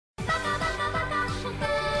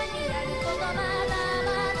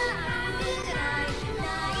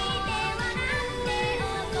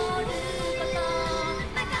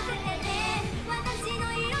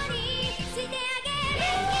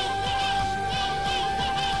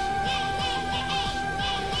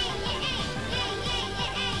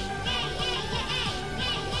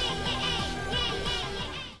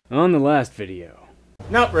On the last video.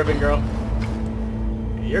 Nope, Ribbon Girl.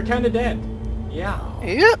 You're kinda dead. Yeah.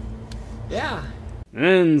 Yep. Yeah.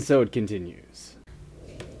 And so it continues.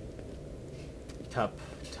 Tup,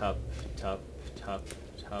 tup, tup, tup,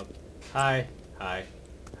 tup. Hi, hi,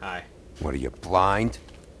 hi. What are you, blind?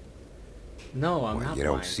 No, I'm Well, not you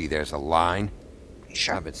blind. don't see there's a line?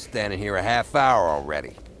 Sure. I've been standing here a half hour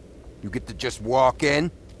already. You get to just walk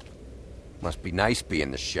in? Must be nice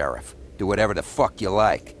being the sheriff. Do whatever the fuck you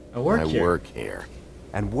like. I work here. work here.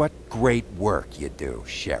 And what great work you do,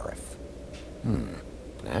 Sheriff.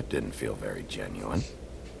 That didn't feel very genuine.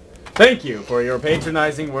 Thank you for your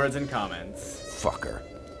patronizing words and comments. Fucker.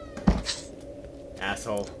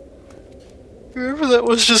 Asshole. Remember that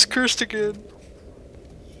was just cursed again.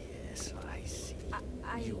 Yes, I see.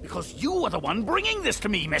 Because you are the one bringing this to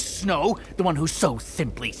me, Miss Snow. The one who so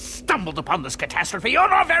simply stumbled upon this catastrophe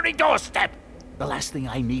on our very doorstep. The last thing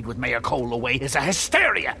I need with Mayor Cole away is a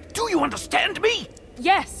hysteria. Do you understand me?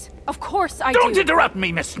 Yes, of course I Don't do. interrupt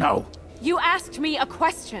me, Miss Snow. You asked me a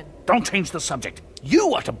question. Don't change the subject.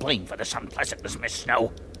 You are to blame for this unpleasantness, Miss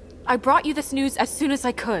Snow. I brought you this news as soon as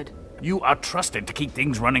I could. You are trusted to keep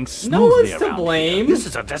things running No smoothly one's to around blame. here. This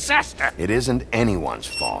is a disaster. It isn't anyone's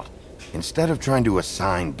fault. Instead of trying to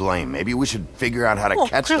assign blame, maybe we should figure out how to Well,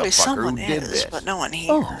 catch the clearly fucker someone who did is, this. but no one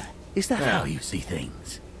here. Oh, is that Yeah. how you see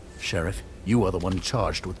things? Sheriff, you are the one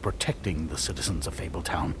charged with protecting the citizens of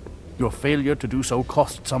Fabletown. Your failure to do so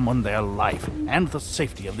cost someone their life and the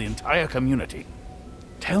safety of the entire community.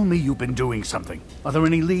 Tell me you've been doing something. Are there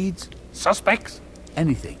any leads? Suspects?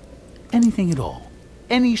 Anything. Anything at all.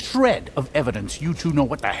 Any shred of evidence you two know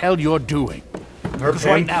what the hell you're doing. Her Because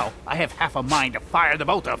right pimp. now, I have half a mind to fire the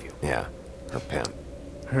both of you. Yeah, her pimp.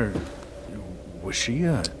 Her... was she,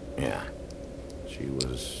 Yeah. She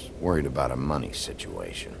was worried about a money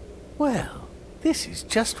situation. Well, this is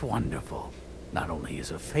just wonderful. Not only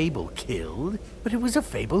is a Fable killed, but it was a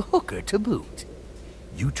Fable hooker to boot.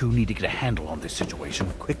 You two need to get a handle on this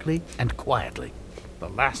situation quickly and quietly. The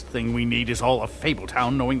last thing we need is all of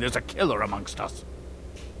Fabletown knowing there's a killer amongst us.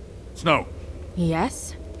 Snow,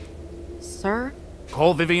 Yes? Sir?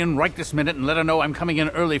 call Vivian right this minute and let her know I'm coming in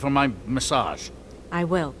early for my massage. I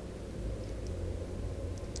will.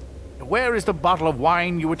 Where is the bottle of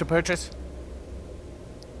wine you were to purchase?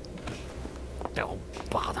 Oh,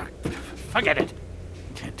 bother. Forget it.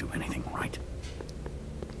 Can't do anything right.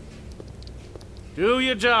 Do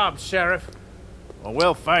your job, Sheriff. Or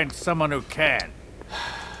we'll find someone who can.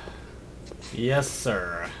 Yes,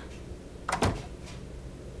 sir.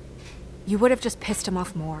 You would have just pissed him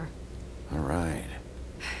off more. All right.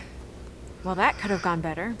 Well, that could have gone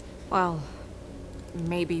better. Well,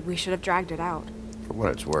 maybe we should have dragged it out. For what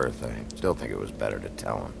it's worth, I still think it was better to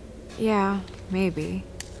tell him. Yeah, maybe.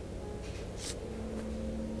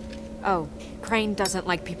 Oh, Crane doesn't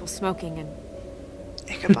like people smoking and...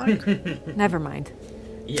 Ichabod? Never mind.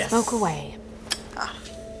 Yes. Smoke away.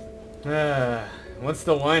 What's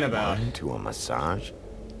the wine about? To a massage?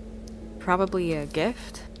 Probably a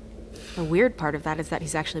gift? The weird part of that is that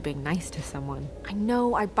he's actually being nice to someone. I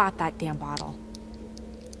know I bought that damn bottle.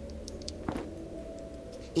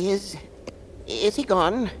 Is he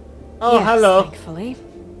gone? Oh, Yes, hello. thankfully.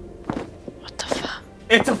 What the fuck?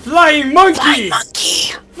 It's a flying monkey! Flying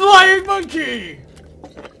monkey! Flying monkey!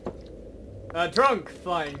 A drunk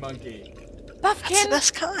flying monkey. That's the Buffkin!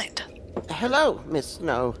 best kind. Hello, Miss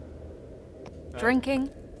Snow. Drinking?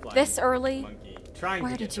 Flying This early? monkey. Trying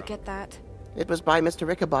Where to did you drunk. get that? It was by Mr.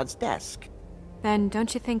 Ichabod's desk. Then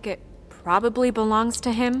don't you think it probably belongs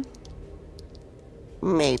to him?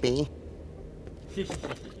 Maybe.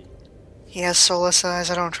 He has soulless eyes,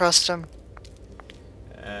 I don't trust him.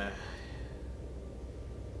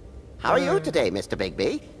 How are you today, Mr.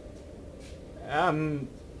 Bigby?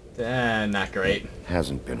 Not great.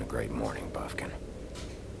 Hasn't been a great morning, Buffkin.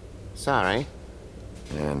 Sorry.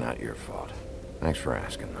 Yeah, not your fault. Thanks for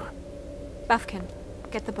asking, though. Buffkin,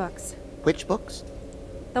 get the books. Which books?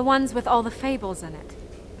 The ones with all the fables in it.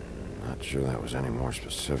 Not sure that was any more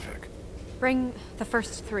specific. Bring the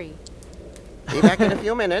first 3. Be back in a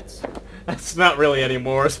few minutes. That's not really any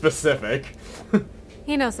more specific.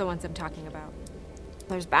 He knows the ones I'm talking about.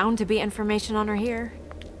 There's bound to be information on her here.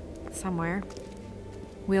 Somewhere.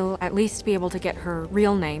 We'll at least be able to get her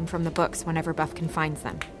real name from the books whenever Buffkin finds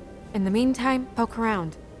them. In the meantime, poke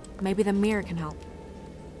around. Maybe the mirror can help.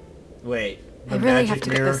 Wait, I the really magic have to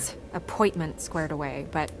mirror? get this appointment squared away,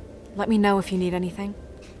 but let me know if you need anything.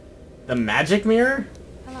 The magic mirror?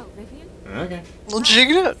 Hello, Vivian? Okay. Well, check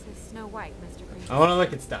it out. This is Snow White, Mr. Green. I want to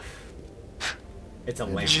look at stuff. It's a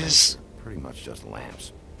lamp. Just Pretty much just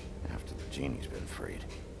lamps. After the genie's been freed.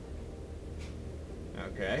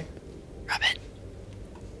 Okay. rub it.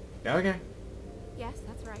 Okay. Yes,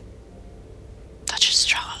 that's right. Touch a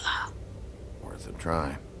straw. Worth a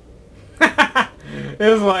try. It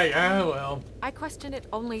was like, oh well. I questioned it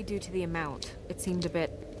only due to the amount. It seemed a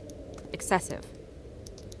bit excessive.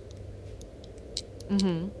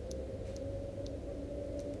 Mm-hmm.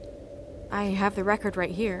 I have the record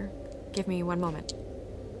right here. Give me one moment.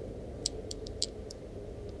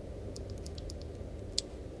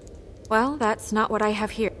 Well, that's not what I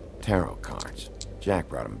have here. Tarot cards. Jack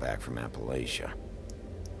brought them back from Appalachia.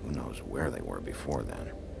 Who knows where they were before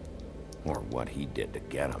then? Or what he did to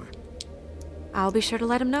get them. I'll be sure to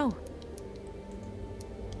let him know.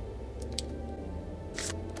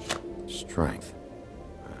 Strength.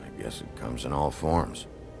 I guess it comes in all forms.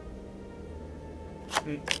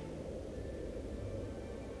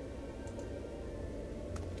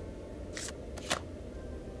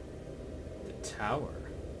 The tower.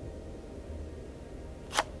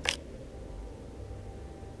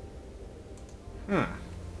 Huh.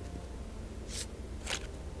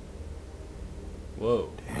 Whoa.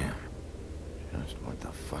 Damn. Just what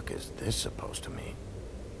the fuck is this supposed to mean?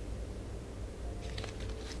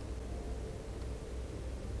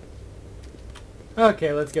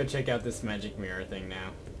 Okay, let's go check out this magic mirror thing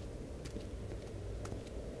now.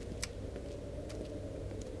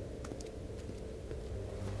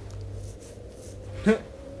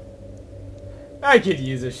 I could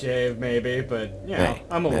use a shave, maybe, but, you know, Hey,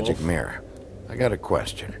 I'm a magic wolf. mirror. I got a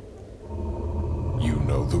question. You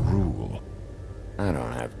know the rule. I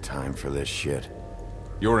don't have time for this shit.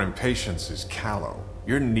 Your impatience is callow.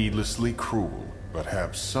 You're needlessly cruel, but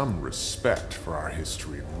have some respect for our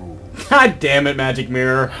history and rules. God damn it, magic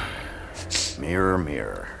mirror. Mirror,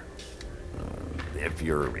 mirror. If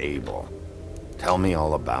you're able, tell me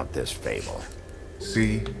all about this fable.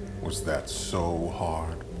 See? Was that so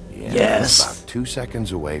hard? Yeah, Yes. I'm about 2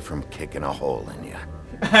 seconds away from kicking a hole in you.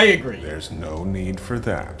 I agree. There's no need for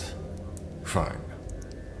that. Fine.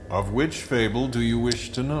 Of which fable do you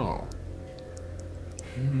wish to know?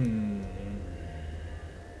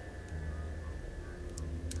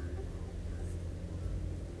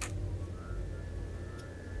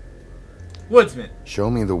 Woodsman. Show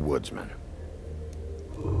me the woodsman.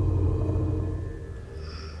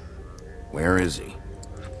 Where is he?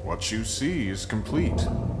 What you see is complete.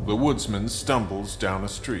 The woodsman stumbles down a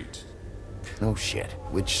street. No shit.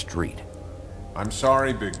 Which street? I'm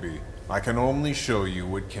sorry, Bigby. I can only show you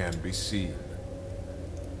what can be seen.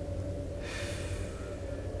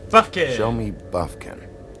 Buffkin. Show me Buffkin.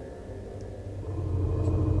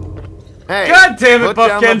 Hey, God damn it, put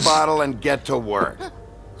down Buffkin! the bottle and get to work.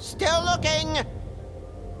 Still looking.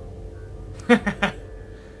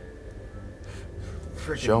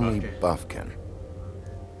 Frickin' Show me Buffkin. Buffkin.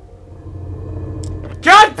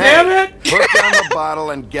 God damn it! Put down the bottle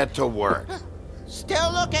and get to work.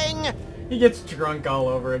 Still looking. He gets drunk all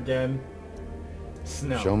over again.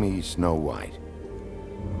 Snow. Show me Snow White.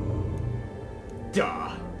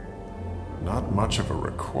 Duh. Not much of a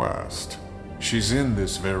request. She's in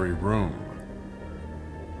this very room.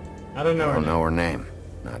 I don't know I her don't name. know her name.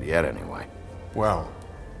 Not yet, anyway. Well,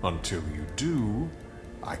 until you do,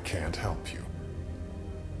 I can't help you.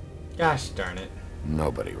 Gosh darn it.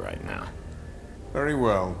 Nobody right now. Very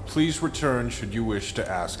well. Please return should you wish to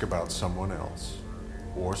ask about someone else.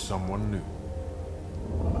 Or someone new.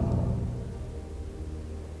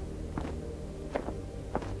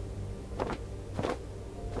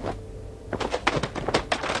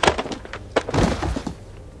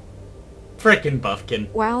 Frickin' Buffkin.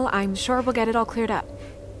 Well, I'm sure we'll get it all cleared up.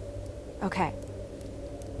 Okay.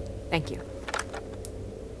 Thank you.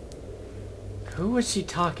 Who was she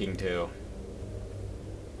talking to?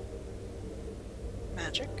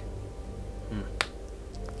 Magic?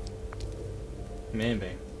 Maybe.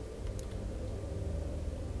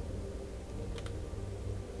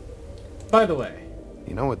 By the way,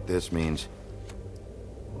 You know what this means?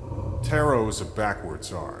 Tarot is a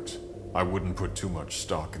backwards art. I wouldn't put too much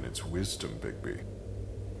stock in its wisdom, Bigby.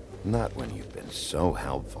 Not when you've been so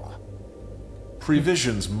helpful.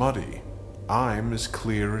 Prevision's muddy. I'm as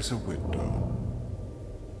clear as a window.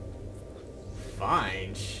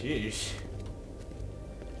 fine, sheesh.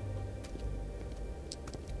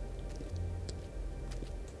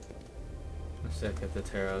 Let's check at the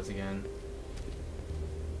tarots again.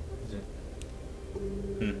 Is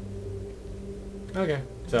it? Okay,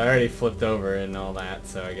 so I already flipped over and all that,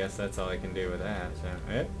 so I guess that's all I can do with that. So,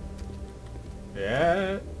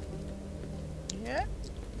 yeah. Yeah?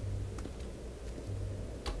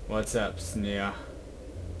 What's up, Sneer?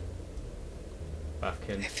 I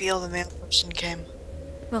Buffkin. feel the mail person came.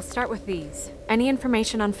 We'll start with these. Any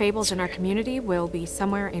information on fables in our community will be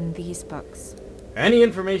somewhere in these books. Any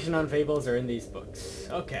information on Fables are in these books.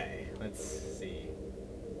 Okay, let's see.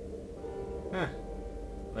 Huh.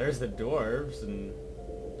 There's the dwarves and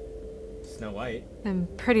Snow White. I'm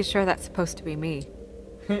pretty sure that's supposed to be me.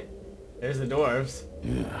 There's the dwarves.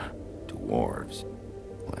 Yeah, dwarves.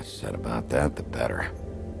 Less said about that, the better.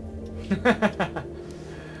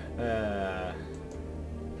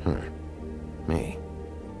 Me.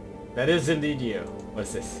 That is indeed you.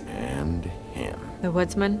 What's this? And him. The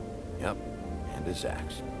woodsman? Yep, and his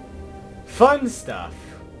axe. Fun stuff.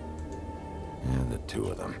 And the two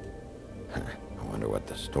of them. I wonder what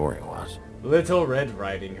the story was. Little Red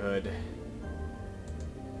Riding Hood.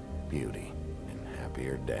 Beauty in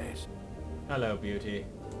happier days. Hello, Beauty.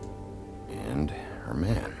 And her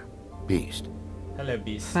man, Beast. Hello,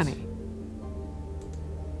 Beast. Funny.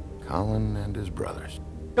 Colin and his brothers.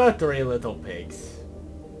 Got 3 little pigs.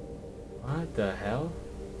 What the hell?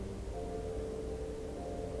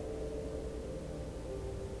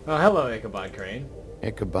 Oh, hello, Ichabod Crane.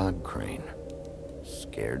 Ichabod Crane.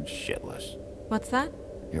 Scared shitless. What's that?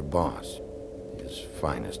 Your boss. His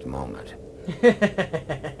finest moment.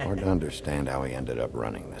 Hard to understand how he ended up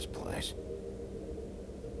running this place.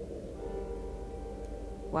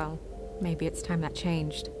 Well, maybe it's time that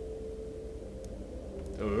changed.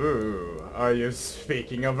 Ooh, are you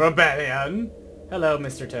speaking of rebellion? Hello,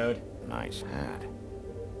 Mr. Toad. Nice hat.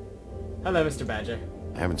 Hello, Mr. Badger.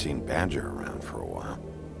 I haven't seen Badger around for a while.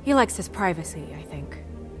 He likes his privacy, I think.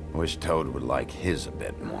 I wish Toad would like his a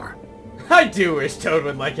bit more. I do wish Toad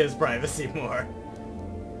would like his privacy more.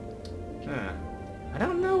 Huh. I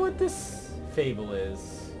don't know what this fable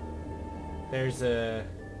is. There's a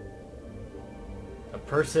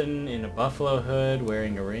person in a buffalo hood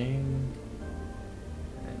wearing a ring.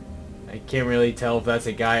 I can't really tell if that's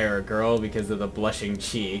a guy or a girl because of the blushing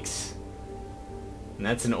cheeks. And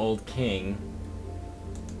that's an old king.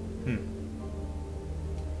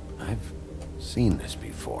 I've seen this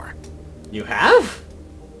before. You have?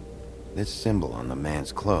 This symbol on the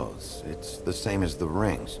man's clothes, it's the same as the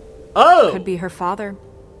rings. Oh! Could be her father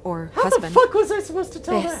or How husband. the fuck was I supposed to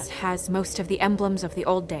tell This that? has most of the emblems of the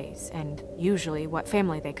old days, and usually what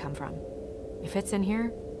family they come from. If it's in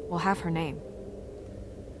here, we'll have her name.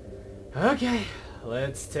 Okay,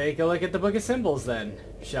 let's take a look at the Book of Symbols then.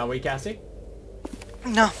 Shall we, Cassie?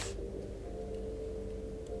 No.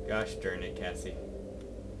 Gosh darn it, Cassie.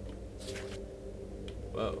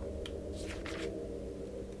 Whoa.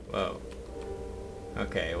 Whoa.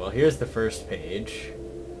 Okay, well here's the first page.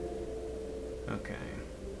 Okay.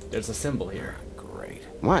 There's a symbol here. Great.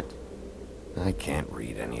 What? I can't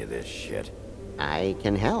read any of this shit. I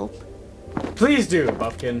can help. Please do,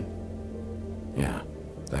 Buffkin. Yeah,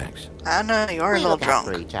 thanks. I know you are a We little look out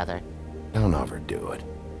for drunk. each other. Don't overdo it.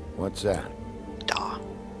 What's that? Duh.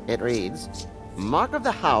 It reads, Mark of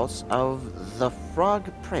the House of the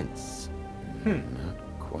Frog Prince.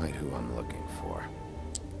 Not quite who I'm looking for.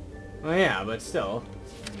 Well, yeah, but still.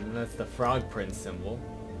 That's the Frog Prince symbol.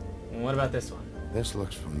 And what about this one? This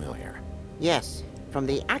looks familiar. Yes, from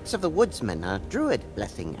the Axe of the Woodsman, a druid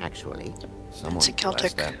blessing, actually. Someone It's a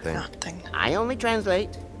Celtic blessed that thing. thing. I only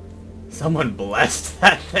translate. Someone blessed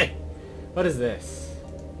that thing. What is this?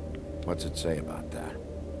 What's it say about that?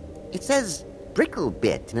 It says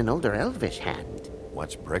Bricklebit in an older elvish hand.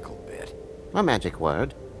 What's Bricklebit? A magic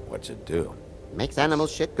word. What's it do? Makes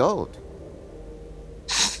animals shit gold.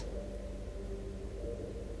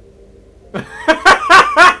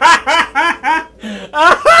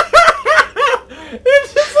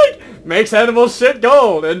 It's just like, makes animals shit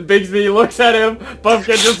gold. And Bigsby looks at him,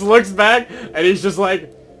 Buffkin just looks back, and he's just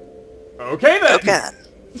like, okay then. Okay then.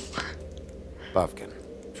 Buffkin.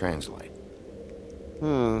 Translate.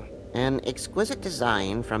 An exquisite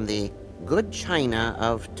design from the good china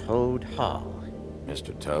of Toad Hall.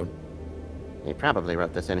 Mr. Toad? He probably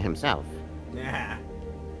wrote this in himself. Yeah.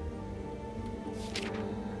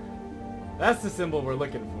 That's the symbol we're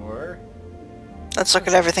looking for. Let's look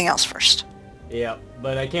at everything else first. Yep,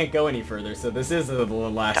 but I can't go any further, so this is the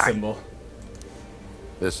last Darn. symbol.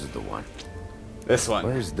 This is the one. This one.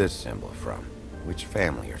 Where's this symbol from? Which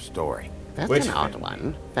family or story? That's Which an odd family?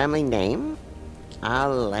 one. Family name?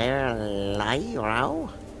 Alelairao?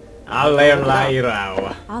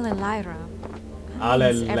 Alelairao. Alelaira.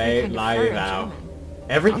 Every kind of fur in Alelairao. German.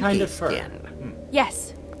 Every kind Donkey of fur. skin.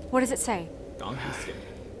 Yes. What does it say? Donkey skin.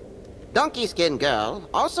 Donkey Skin Girl,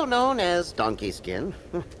 also known as Donkey Skin.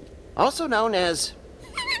 Also known as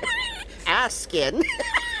Ass Skin.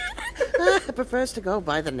 Prefers to go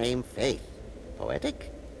by the name Faith.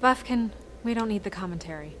 Poetic? Buffkin, we don't need the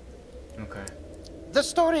commentary. Okay. The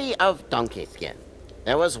story of Donkey Skin.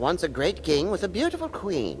 There was once a great king with a beautiful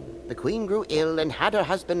queen. The queen grew ill and had her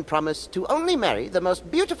husband promise to only marry the most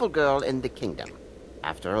beautiful girl in the kingdom.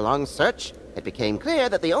 After a long search, it became clear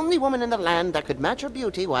that the only woman in the land that could match her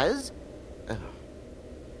beauty was...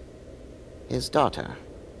 his daughter.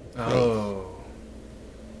 Oh.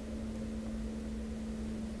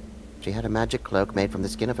 She had a magic cloak made from the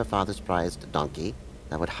skin of her father's prized donkey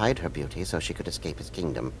that would hide her beauty so she could escape his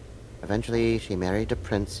kingdom. Eventually, she married a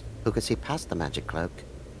prince who could see past the magic cloak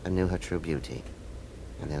and knew her true beauty.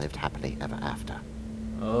 And they lived happily ever after.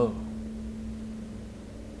 Oh.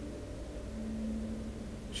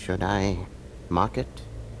 Should I mark it,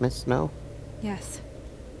 Miss Snow? Yes.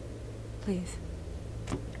 Please.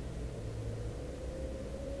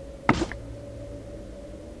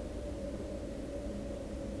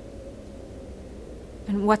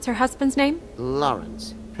 And what's her husband's name?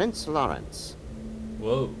 Laurence. Prince Laurence.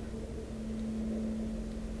 Whoa.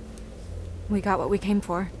 We got what we came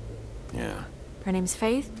for. Yeah. Her name's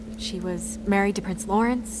Faith. She was married to Prince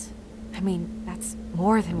Laurence. I mean, that's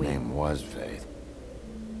more than Her we... name was Faith.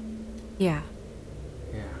 Yeah.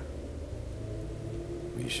 Yeah.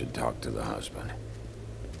 We should talk to the husband.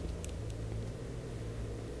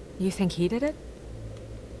 You think he did it?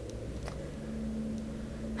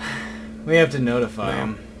 We have to notify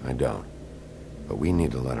him. I don't. But we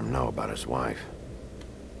need to let him know about his wife.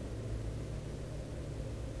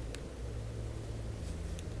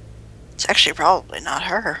 It's actually probably not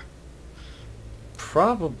her.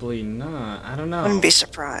 Probably not. I don't know. Wouldn't be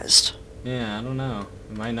surprised. Yeah, I don't know.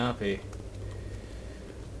 It might not be.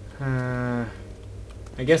 I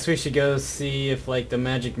guess we should go see if, like, the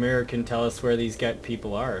magic mirror can tell us where these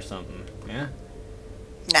people are or something. Yeah?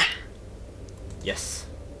 Nah. Yes.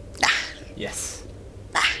 Nah. Yes.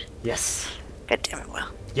 Nah. Yes. God damn it, Will.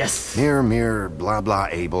 Yes. Mirror, mirror, blah, blah,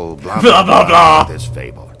 Abel, blah, Blah, blah, blah. This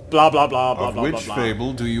fable. Blah, blah, blah, blah, Of blah, which blah, blah.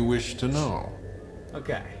 fable do you wish to know?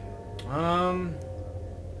 Okay.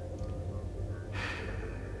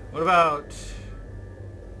 What about...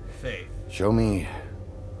 Faith? Show me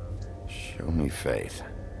Faith.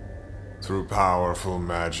 Through powerful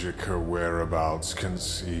magic, her whereabouts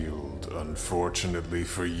concealed. Unfortunately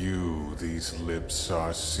for you, these lips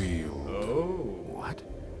are sealed. Oh. What?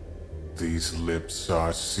 These lips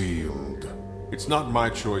are sealed. It's not my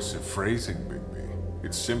choice of phrasing, Bigby.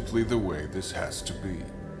 It's simply the way this has to be.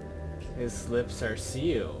 His lips are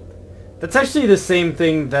sealed. That's actually the same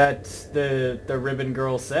thing that the ribbon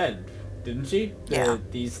girl said, didn't she? Yeah.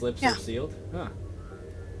 These lips Yeah. are sealed? Huh.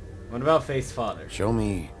 What about Faith's father? Show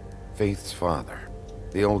me Faith's father.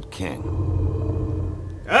 The old king.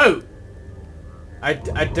 Oh! I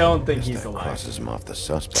don't think Guess he's that alive. crosses him off the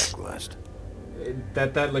suspect list.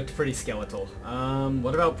 That looked pretty skeletal.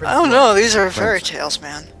 What about Prince I don't know, Laurence? these are fairy tales,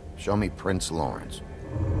 man. Show me Prince Laurence.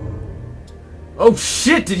 Oh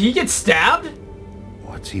shit, did he get stabbed?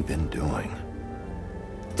 What's he been doing?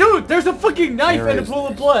 Dude, there's a fucking knife Where and a is pool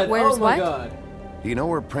of this? blood. Where's oh my what? god. Do you know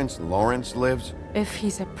where Prince Laurence lives? If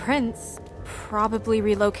he's a prince, probably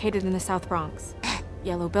relocated in the South Bronx.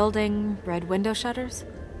 Yellow building, red window shutters.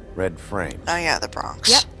 Red frame. Oh yeah, the Bronx.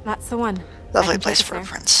 Yep, that's the one. I Lovely can place take us for a there.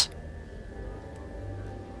 prince.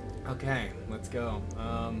 Okay, let's go.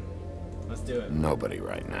 Let's do it. Nobody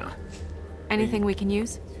right now. Anything we can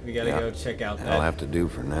use? We gotta Yeah. go check out That'll that. have to do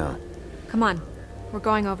for now. Come on. We're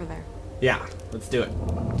going over there. Yeah, let's do it.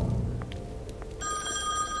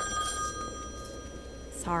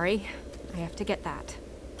 Sorry. I have to get that.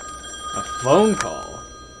 A phone call?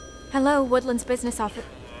 Hello, Woodland's business office.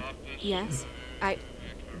 Yes,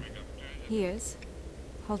 He is.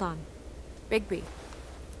 Hold on. Bigby.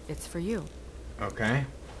 It's for you. Okay.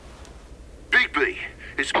 Bigby,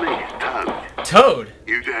 it's me, Toad. Toad?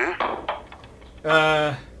 You there?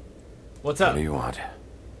 What's What up? do you want?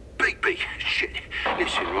 Bigby, shit.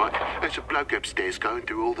 Listen, right, there's a bloke upstairs going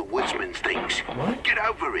through all the woodsman's things. What? Get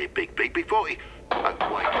over here, Bigby, before he...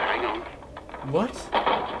 Oh, wait, hang on. What?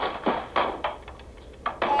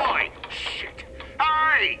 Oi, shit.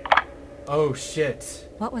 Hey! Oh shit.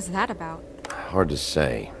 What was that about? Hard to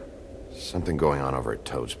say. Something going on over at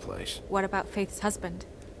Toad's place. What about Faith's husband?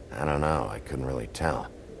 I don't know. I couldn't really tell.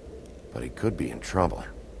 But he could be in trouble.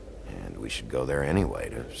 And we should go there anyway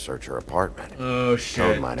to search her apartment. Oh Toad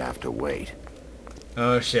shit. might have to wait.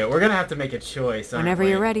 Oh shit. We're gonna have to make a choice, aren't Whenever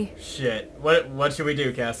we? you're ready. Shit. What should we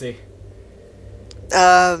do, Cassie?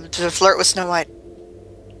 To flirt with Snow White.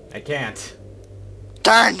 I can't.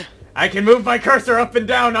 Darn! I can move my cursor up and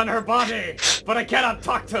down on her body, but I cannot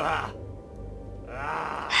talk to her.